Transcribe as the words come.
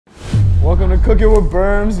Welcome to Cooking with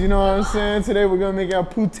Berms, you know what I'm saying? Today we're gonna make a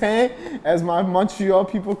poutine, as my Montreal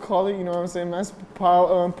people call it, you know what I'm saying? That's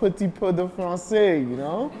petit peu de français, you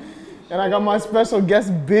know? And I got my special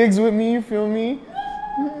guest Biggs with me, you feel me?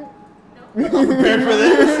 I'm prepared for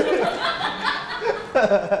this.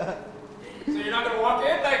 So you're not gonna walk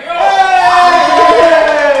in like, yo!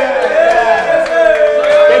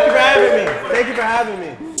 Thank you for having me. Thank you for having me.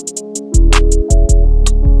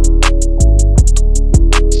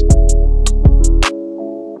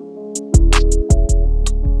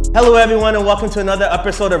 Hello everyone and welcome to another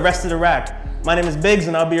episode of Rest of the Rack. My name is Biggs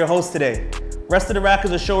and I'll be your host today. Rest of the Rack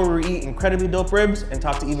is a show where we eat incredibly dope ribs and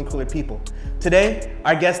talk to even cooler people. Today,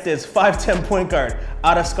 our guest is 5'10" point guard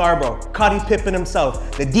out of Scarborough, Scottie Pippen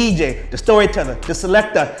himself, the DJ, the storyteller, the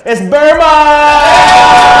selector. It's Berma!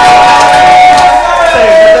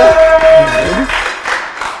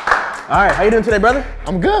 All right, how you doing today, brother?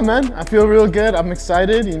 I'm good, man. I feel real good. I'm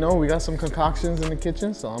excited. You know, we got some concoctions in the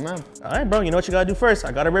kitchen, so I'm in. All right, bro, you know what you gotta do first.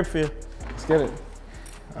 I got a rib for you. Let's get it.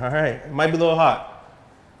 All right, it might be a little hot.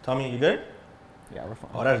 Tell me, you good? Yeah, we're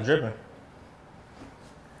fine. Oh, that's dripping.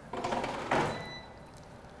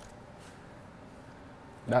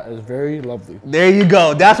 That is very lovely. There you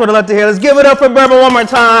go. That's what I love to hear. Let's give it up for Berma one more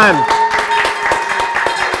time.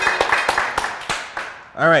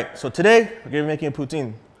 All right, so today we're gonna be making a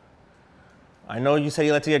poutine. I know you say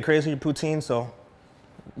you like to get crazy with your poutine, so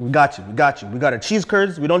we got you, we got you. We got our cheese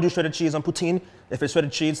curds. We don't do shredded cheese on poutine. If it's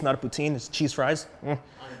shredded cheese, it's not a poutine, it's cheese fries. I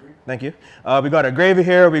agree. Thank you. We got our gravy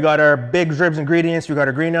here. We got our BIGGS ribs ingredients. We got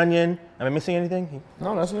our green onion. Am I missing anything?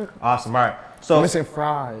 No, that's it. Awesome, all right. So I'm missing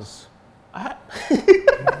fries. Don't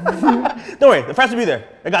worry, the fries will be there.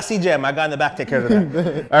 I got CJ, my guy in the back, take care of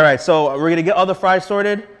that. All right, so we're gonna get all the fries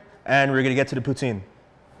sorted and we're gonna get to the poutine.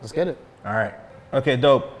 Let's get it. All right, okay,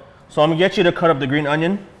 dope. So I'm gonna get you to cut up the green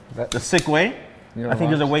onion the sick way. You know, I think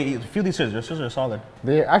there's a way, feel these scissors, scissors are solid.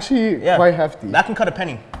 They're actually quite hefty. That can cut a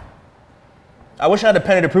penny. I wish I had a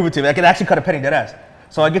penny to prove it to you. I can actually cut a penny, dead ass.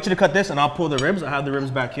 So I get you to cut this and I'll pull the ribs. I have the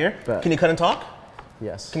ribs back here. Bet. Can you cut and talk?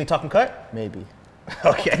 Yes. Can you talk and cut? Maybe.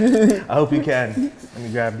 Okay, I hope you can. Let me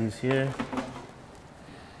grab these here.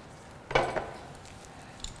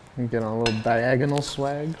 Get on a little diagonal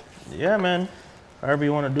swag. Yeah, man. However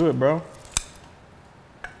you want to do it, bro.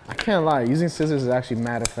 I can't lie, using scissors is actually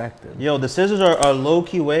mad effective. Yo, the scissors are a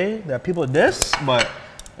low-key way that people diss, but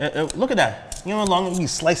look at that. You know how long you be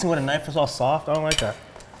slicing with a knife, it's all soft? I don't like that.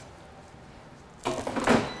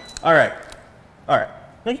 All right. All right.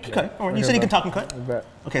 No, you can cut. Don't worry. You said you can talk and cut?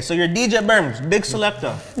 Okay, so you're DJ Berms, big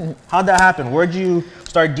selector. How'd that happen? Where'd you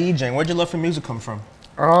start DJing? Where'd your love for music come from?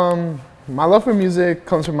 My love for music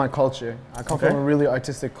comes from my culture. I come from a really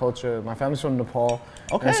artistic culture. My family's from Nepal.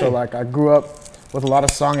 Okay. And so like I grew up with a lot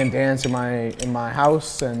of song and dance in my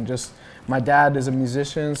house, and just my dad is a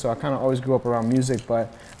musician, so I kind of always grew up around music,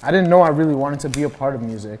 but I didn't know I really wanted to be a part of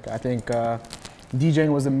music. I think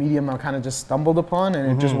DJing was a medium I kind of just stumbled upon,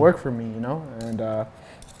 and it just worked for me, you know? And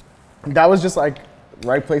that was just like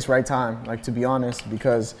right place, right time, like to be honest,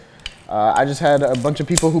 because I just had a bunch of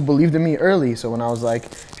people who believed in me early. So when I was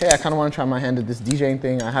like, hey, I kind of want to try my hand at this DJing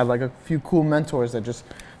thing, I had like a few cool mentors that just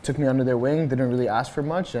took me under their wing, didn't really ask for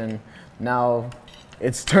much, and now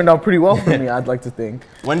it's turned out pretty well for me, I'd like to think.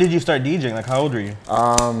 When did you start DJing? Like, how old were you?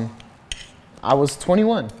 I was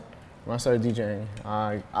 21 when I started DJing.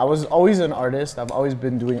 I was always an artist. I've always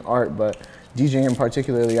been doing art, but DJing in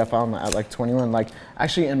particularly, I found at like 21. Like,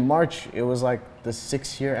 actually in March, it was like the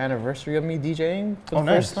 6-year anniversary of me DJing for the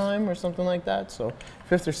first time or something like that. So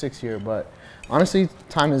 5th or 6th year, but honestly,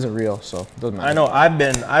 time isn't real, so it doesn't matter. I know,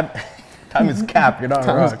 time is cap, you're not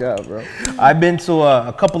wrong. Time is cap, bro. I've been to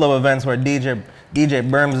a couple of events where DJ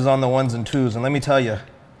Berms is on the ones and twos, and let me tell you,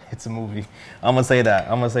 it's a movie. I'm gonna say that.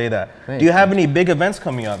 Thanks. Do you have any big events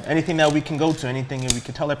coming up? Anything that we can go to? Anything that we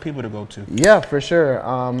can tell our people to go to? Yeah, for sure.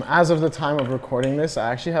 As of the time of recording this, I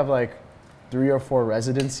actually have like 3 or 4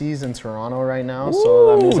 residencies in Toronto right now. Ooh, so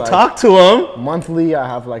that means like talk to them. Monthly, I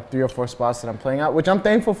have like 3 or 4 spots that I'm playing at, which I'm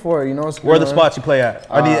thankful for. You know, where are the spots you play at?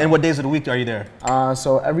 And what days of the week are you there?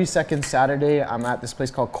 So every second Saturday, I'm at this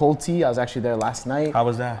place called Cold Tea. I was actually there last night. How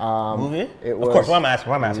was that? Movie? It was, of course, I'm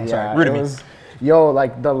asking. Yeah, sorry, rude to me. Yo,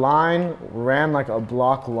 like the line ran like a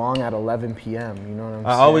block long at 11 p.m. You know what I'm saying?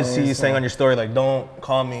 I always see you saying on your story, like, don't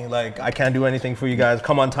call me, like, I can't do anything for you guys.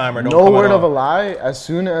 Come on time or don't come No word at of a all. lie, as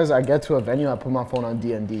soon as I get to a venue, I put my phone on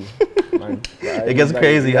D&D. It gets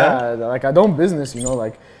crazy, huh? Yeah, like I don't business, you know,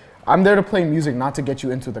 like I'm there to play music, not to get you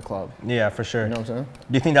into the club. Yeah, for sure. You know what I'm saying?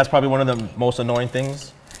 Do you think that's probably one of the most annoying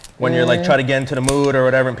things? When you're like trying to get into the mood or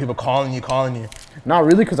whatever and people calling you? Not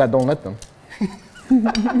really, because I don't let them.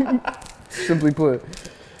 Simply put.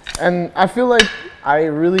 And I feel like I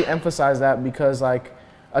really emphasize that because, like,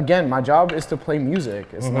 again, my job is to play music.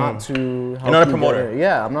 It's not to help. You're not a promoter.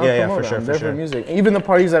 Yeah, I'm not a promoter. For sure, I'm there for music. Even the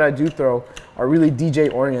parties that I do throw are really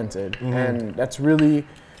DJ oriented, and that's really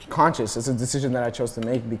conscious. It's a decision that I chose to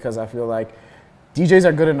make because I feel like DJs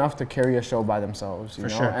are good enough to carry a show by themselves, you know?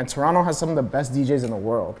 Sure. And Toronto has some of the best DJs in the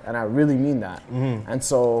world, and I really mean that. And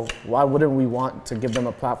so why wouldn't we want to give them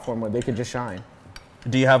a platform where they could just shine?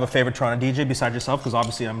 Do you have a favorite Toronto DJ besides yourself? Because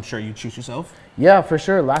obviously I'm sure you choose yourself. Yeah, for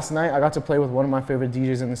sure. Last night I got to play with one of my favorite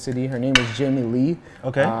DJs in the city. Her name is Jamie Lee.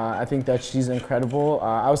 Okay. I think that she's incredible.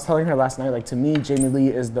 I was telling her last night, like, to me, Jamie Lee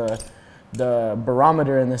is the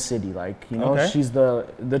barometer in the city, like, you know, she's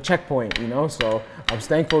the checkpoint, you know, so I'm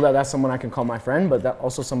thankful that that's someone I can call my friend, but that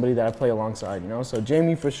also somebody that I play alongside, you know, so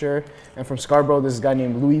Jamie for sure. And from Scarborough, this guy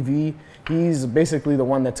named Louis V. He's basically the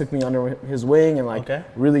one that took me under his wing and like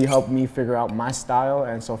really helped me figure out my style,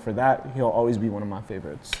 and so for that he'll always be one of my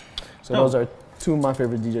favorites. So those are two of my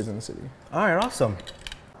favorite DJs in the city. All right, awesome.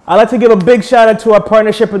 I'd like to give a big shout out to our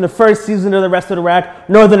partnership in the first season of The Rest of the Rack,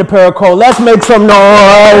 Northern Apparel Co. Let's make some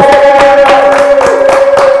noise!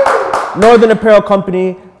 Northern Apparel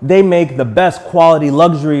Company, they make the best quality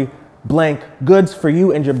luxury blank goods for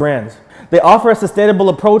you and your brands. They offer a sustainable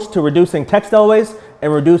approach to reducing textile waste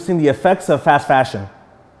and reducing the effects of fast fashion.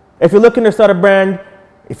 If you're looking to start a brand,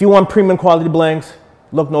 if you want premium quality blanks,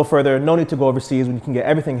 look no further. No need to go overseas when you can get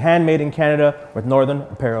everything handmade in Canada with Northern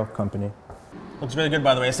Apparel Company. Looks really good,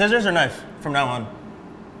 by the way. Scissors or knife from now on?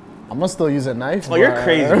 I'm gonna still use a knife. Oh, you're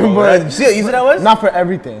crazy, bro. But you see how easy that was? Not for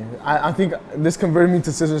everything. I think this converted me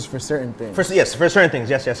to scissors for certain things. Yes, for certain things.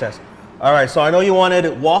 Yes, yes, yes. All right, so I know you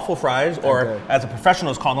wanted waffle fries, or as the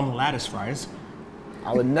professionals call them, lattice fries.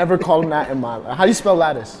 I would never call them that in my life. How do you spell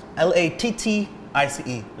lattice? Lattice.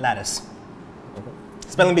 Lattice. Okay.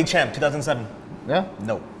 Spelling Bee Champ, 2007. Yeah?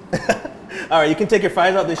 No. All right, you can take your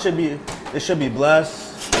fries out. They should be blessed.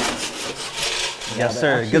 Yeah, yes,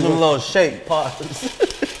 sir. Give them a little shake. Pause.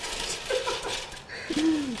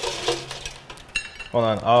 Hold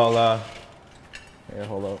on. Here,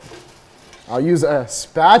 hold up. I'll use a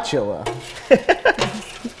spatula. Did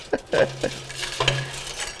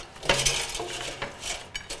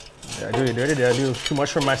I do you dirty? Did I do too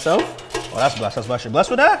much for myself? Oh, that's blessed. That's blessed. You're blessed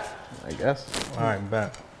with that? I guess. All right,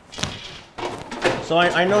 bet. So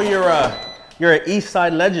I know you're an East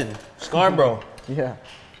Side legend, Scarborough. Yeah.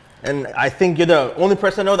 And I think you're the only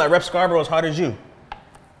person I know that reps Scarborough as hard as you.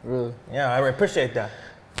 Really? Yeah, I appreciate that.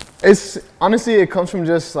 It's honestly, it comes from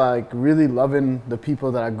just like really loving the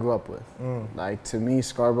people that I grew up with. Like, to me,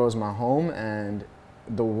 Scarborough is my home, and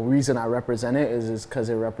the reason I represent it is because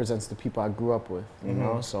it represents the people I grew up with, you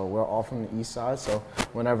know? So we're all from the East Side, so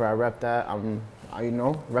whenever I rep that, I'm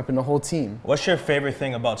repping the whole team. What's your favorite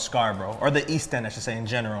thing about Scarborough, or the East End, I should say, in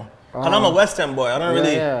general? Because I'm a West End boy. I don't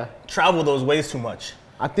really travel those ways too much.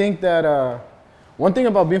 I think that one thing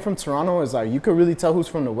about being from Toronto is like you could really tell who's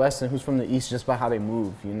from the West and who's from the East just by how they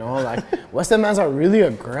move, you know? Like, West End mans are really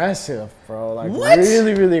aggressive, bro. Like,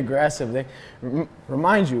 really, really aggressive. They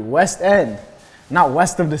remind you, West End, not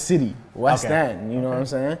west of the city, West End, you know what I'm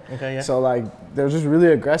saying? Okay, yeah. So like, they're just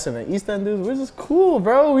really aggressive. And East End dudes, we're just cool,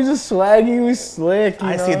 bro. We just swaggy, we slick, you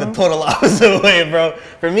know? I see the total opposite way, bro.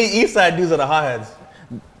 For me, East Side dudes are the hotheads.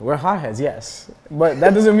 We're hotheads, yes, but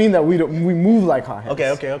that doesn't mean that we move like hotheads.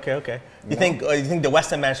 Okay. You think the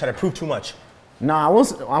West End man try to prove too much? Nah,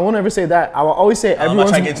 I won't ever say that. I will always say everyone's. I'm not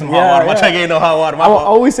trying to get some hot water. I'm not trying to get no hot water. I will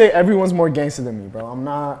always say everyone's more gangster than me, bro. I'm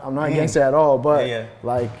not a gangster at all. But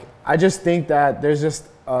like, I just think that there's just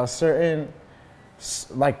a certain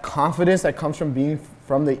like confidence that comes from being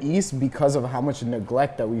from the East because of how much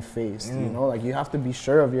neglect that we faced. You know, like, you have to be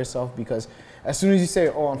sure of yourself, because as soon as you say,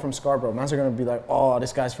 "Oh, I'm from Scarborough," mans are gonna be like, "Oh,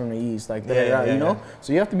 this guy's from the East," like that, you know.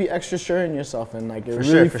 So you have to be extra sure in yourself, and like it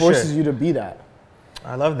really forces you to be that.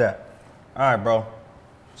 I love that. All right, bro.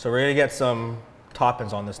 So we're gonna get some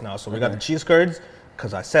toppings on this now. So we got the cheese curds,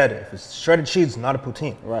 because I said if it's shredded cheese, not a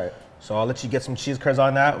poutine. Right. So I'll let you get some cheese curds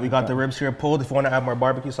on that. We got the ribs here pulled. If you want to add more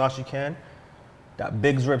barbecue sauce, you can. That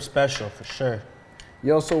BIGGS rib special for sure.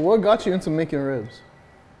 Yo, so what got you into making ribs?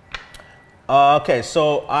 Okay,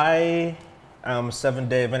 so I am a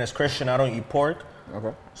 7-day Adventist Christian. I don't eat pork.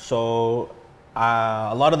 Okay. So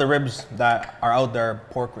a lot of the ribs that are out there are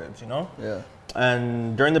pork ribs, you know? Yeah.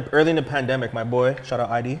 And early in the pandemic, my boy, shout out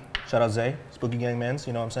ID, shout out Zay, Spooky Gang Mans,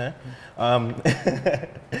 you know what I'm saying?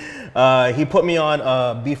 He put me on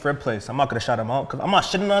a beef rib place. I'm not gonna shout them out because I'm not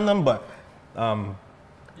shitting on them, but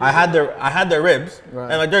I had their ribs,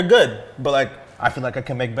 and like they're good, but like I feel like I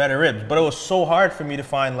can make better ribs. But it was so hard for me to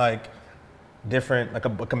find like different, like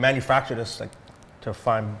a manufacturer to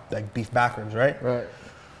find like beef back ribs, right? Right.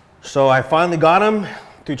 So I finally got them.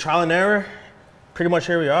 through trial and error, pretty much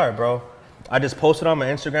here we are, bro. I just posted on my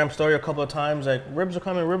Instagram story a couple of times, like, ribs are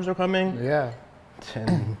coming, ribs are coming. Yeah.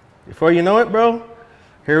 And before you know it, bro,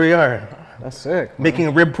 here we are. That's sick, man.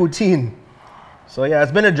 Making rib poutine. So yeah,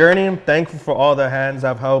 it's been a journey. I'm thankful for all the hands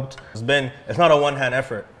I've helped. It's not a one-hand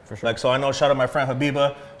effort. For sure. Like, so I know, shout out my friend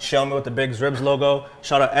Habiba, she helped me with the BIGGS Ribs logo.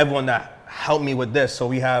 Shout out everyone that helped me with this. So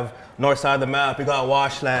we have north side of the map, we got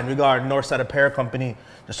Washland, we got our north side apparel company.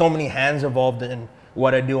 There's so many hands involved in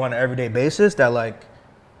what I do on an everyday basis that like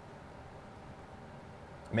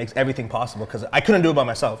makes everything possible, because I couldn't do it by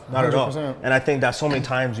myself, not 100%. At all. And I think that so many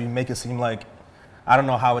times you make it seem like, I don't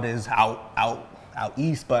know how it is out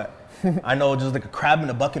east, but I know just like a crab in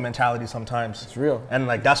a bucket mentality sometimes. It's real. And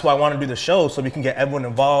like, that's why I want to do the show, so we can get everyone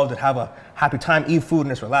involved and have a happy time, eat food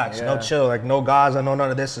and just relax. Yeah. No chill, like no Gaza, no none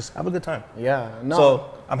of this, just have a good time. Yeah, no.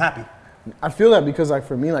 So I'm happy. I feel that because like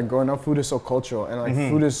for me, like growing up, food is so cultural and like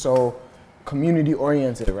food is so community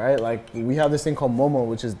oriented, right? Like we have this thing called momo,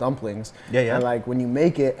 which is dumplings. Yeah, yeah. And like when you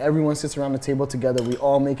make it, everyone sits around the table together. We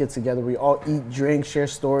all make it together. We all eat, drink, share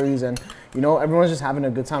stories, and you know, everyone's just having a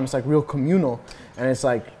good time. It's like real communal, and it's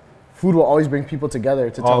like food will always bring people together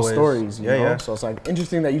to tell stories. You know? Yeah. So it's like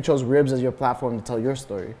interesting that you chose ribs as your platform to tell your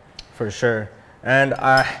story. For sure. And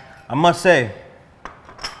I must say,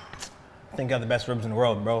 I think I have the best ribs in the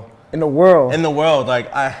world, bro. In the world. In the world,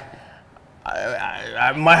 like I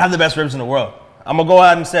might have the best ribs in the world. I'm gonna go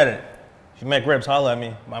out and say it. If you make ribs, holla at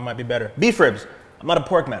me. Mine might be better. Beef ribs. I'm not a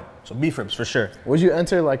pork man, so beef ribs for sure. Would you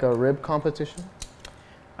enter like a rib competition?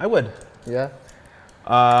 I would. Yeah?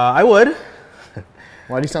 I would.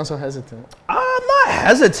 Why do you sound so hesitant? I'm not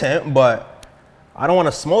hesitant, but I don't want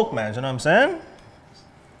to smoke, man. You know what I'm saying?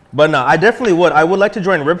 But no, I definitely would. I would like to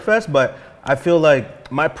join Rib Fest, but I feel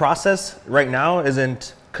like my process right now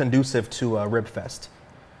isn't conducive to Rib Fest.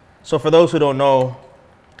 So for those who don't know,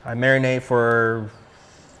 I marinate for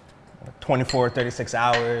 24, 36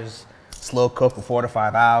 hours, slow cook for 4 to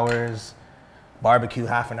 5 hours, barbecue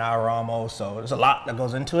half an hour almost. So there's a lot that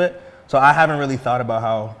goes into it. So I haven't really thought about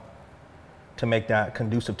how to make that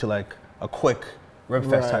conducive to like a quick Rib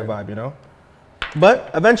Fest type vibe, you know?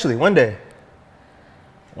 But eventually, one day,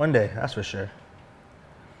 that's for sure.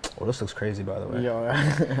 Oh, this looks crazy, by the way. Yo,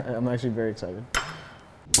 I'm actually very excited.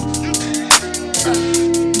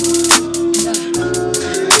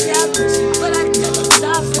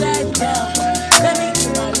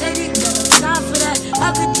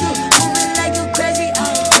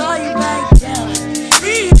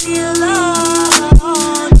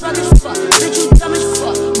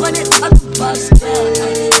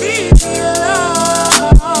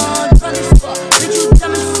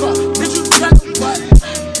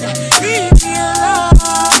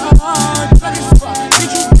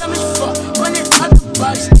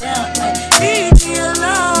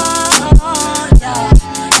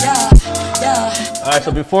 All right,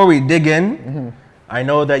 so before we dig in, I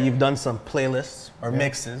know that you've done some playlists or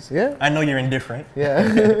mixes. Yeah. I know you're indifferent.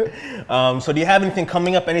 Yeah. So do you have anything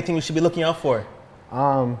coming up, anything we should be looking out for?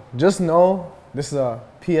 Just know this is a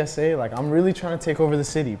PSA. Like, I'm really trying to take over the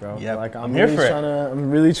city, bro. Yeah. Like, I'm here for it. I'm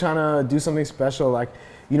really trying to do something special. Like,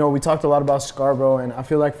 you know, we talked a lot about Scarborough, and I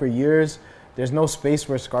feel like for years, there's no space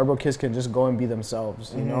where Scarborough kids can just go and be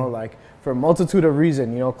themselves. You know, like for a multitude of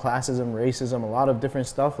reasons, you know, classism, racism, a lot of different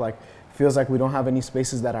stuff. Like, feels like we don't have any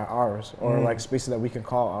spaces that are ours, or like spaces that we can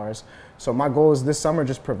call ours. So my goal is this summer,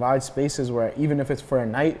 just provide spaces where even if it's for a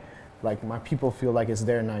night, like my people feel like it's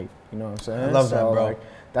their night. You know what I'm saying? I love that, bro. Like,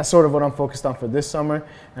 that's sort of what I'm focused on for this summer.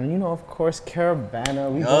 And you know, of course, Caravana.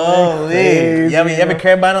 We you have a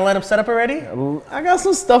Caravana lineup set up already? I got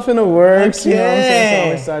some stuff in the works. Okay. You know what I'm saying? So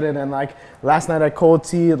I'm excited. And like last night at Cold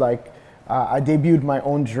Tea, like I debuted my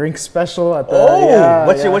own drink special at the.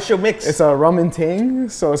 What's your mix? It's a rum and ting,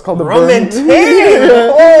 so it's called the rum and ting.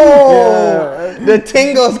 The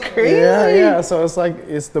ting goes crazy. Yeah. So it's like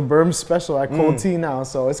it's the Berma special at Cold Tea now.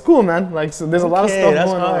 So it's cool, man. Like, so there's a lot of stuff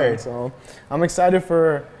going on. So I'm excited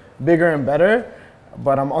for bigger and better,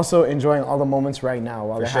 but I'm also enjoying all the moments right now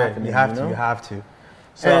while they're happening. You have to.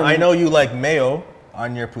 So I know you like mayo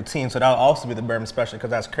on your poutine, so that'll also be the Berma special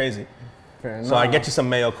because that's crazy. So I get you some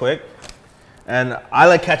mayo quick. And I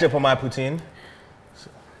like ketchup on my poutine.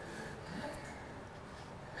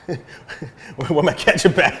 Where my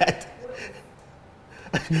ketchup at?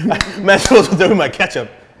 Man, supposed to do my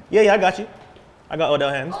ketchup. Yeah, I got you. I got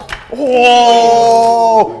Odell hands.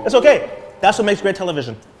 Oh, it's okay. That's what makes great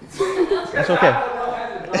television. That's okay.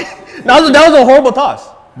 That was a horrible toss.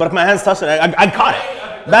 But if my hands touched it, I caught it.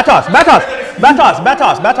 Bad toss.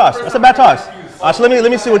 That's a bad toss. So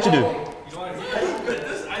let me see what you do.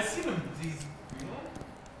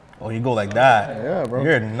 Oh, you go like that. Yeah, bro.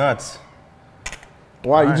 You're nuts.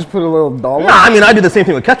 Why? You just put a little dollar? Nah, I mean, I do the same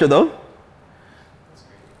thing with ketchup, though.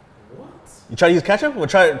 What? You try to use ketchup? Or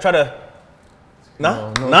try to...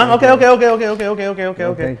 No? No? Okay.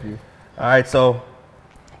 Thank you. All right, so...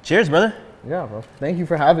 Cheers, brother. Yeah, bro. Thank you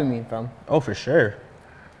for having me, fam. Oh, for sure.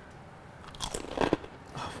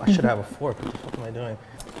 Oh, I should have a fork. What the fuck am I doing?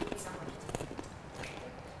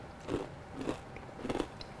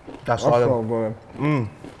 That's all good.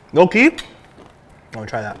 No key? I'm gonna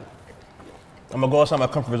try that. I'm gonna go outside my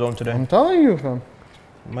comfort zone today. I'm telling you, fam.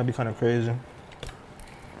 It might be kind of crazy.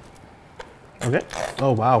 Okay.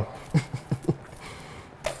 Oh, wow.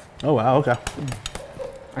 Oh, wow, okay.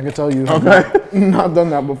 I can tell you have not done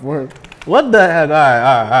that before. What the heck?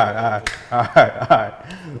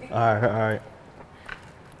 All right.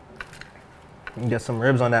 Get some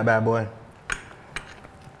ribs on that bad boy.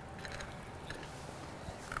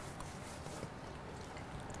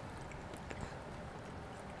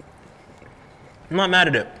 I'm not mad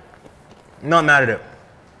at it. Not mad at it.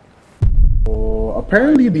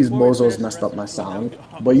 Apparently these bozos messed up my sound,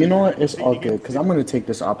 but you know what, it's all good, because I'm going to take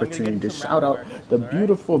this opportunity to shout out the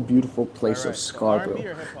beautiful, beautiful place of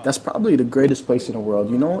Scarborough. That's probably the greatest place in the world.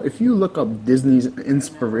 You know, if you look up Disney's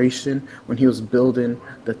inspiration when he was building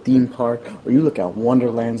the theme park, or you look at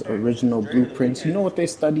Wonderland's original blueprints, you know what they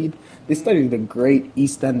studied? They studied the great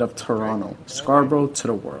East End of Toronto, Scarborough to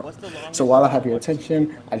the world. So while I have your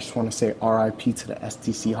attention, I just want to say RIP to the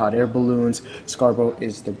STC hot air balloons. Scarborough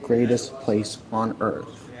is the greatest place on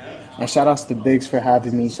earth. And shout outs to BIGGS for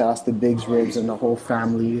having me. Shout outs to BIGGS Ribs and the whole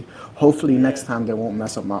family. Hopefully next time they won't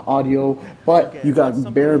mess up my audio. But you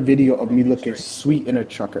got bare video of me looking sweet in a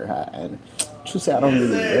trucker hat. And to say I don't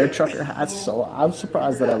really wear trucker hats, so I'm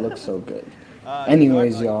surprised that I look so good.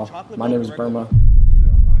 Anyways, y'all, my name is Berma.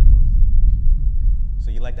 So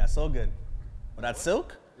you like that so good? Well, that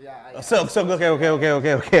silk? Yeah. Oh, silk.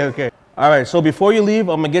 Okay. All right, so before you leave,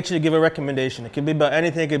 I'm gonna get you to give a recommendation. It could be about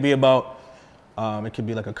anything. It could be about, it could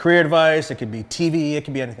be like a career advice. It could be TV. It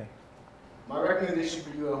could be anything. My recommendation for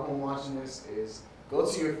you at home watching this is go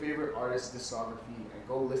to your favorite artist's discography and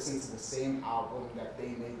go listen to the same album that they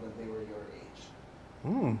made when they were your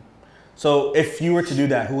age. So if you were to do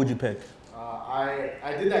that, who would you pick?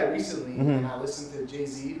 I did that recently, and I listened to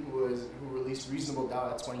Jay-Z, who released Reasonable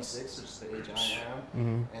Doubt at 26, which is the age I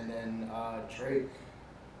am, and then Drake.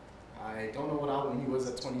 I don't know what album he was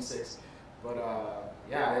at 26, but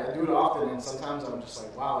yeah, I do it often, and sometimes I'm just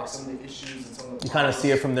like, wow, like some of the issues and some of the... You kind of see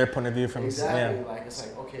it from their point of view. Exactly, like it's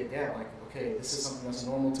like, okay, damn, like, okay, this is something that's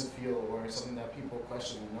normal to feel, or something that people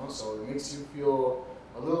question, you know, so it makes you feel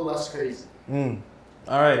a little less crazy.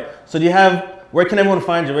 All right, so do you have, where can everyone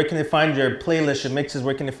find you? Where can they find your playlist, your mixes?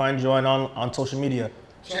 Where can they find you on social media?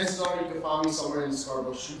 Chances are you can find me somewhere in the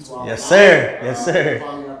Scarborough streets while Yes, sir. You can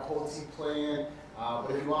find me at Colty playing.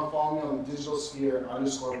 But if you want to follow me on the digital sphere,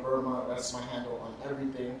 _Berma, that's my handle on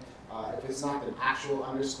everything. If it's not the actual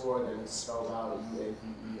underscore, then it's spelled out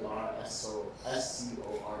UABERSCORE.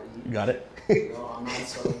 You got it. You know, I'm not a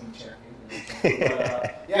spelling champion.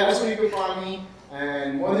 But yeah, that's where you can find me.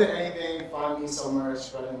 And more than anything, find me somewhere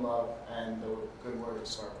spreading love and the good word of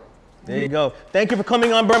Scarborough. There you go. Thank you for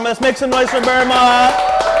coming on, Berma. Let's make some noise for Berma.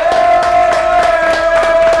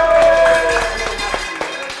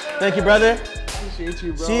 Thank you, brother. Appreciate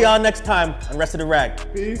you, bro. See y'all next time on Rest of the Rag.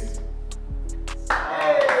 Peace.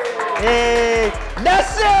 Hey,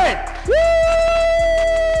 that's it.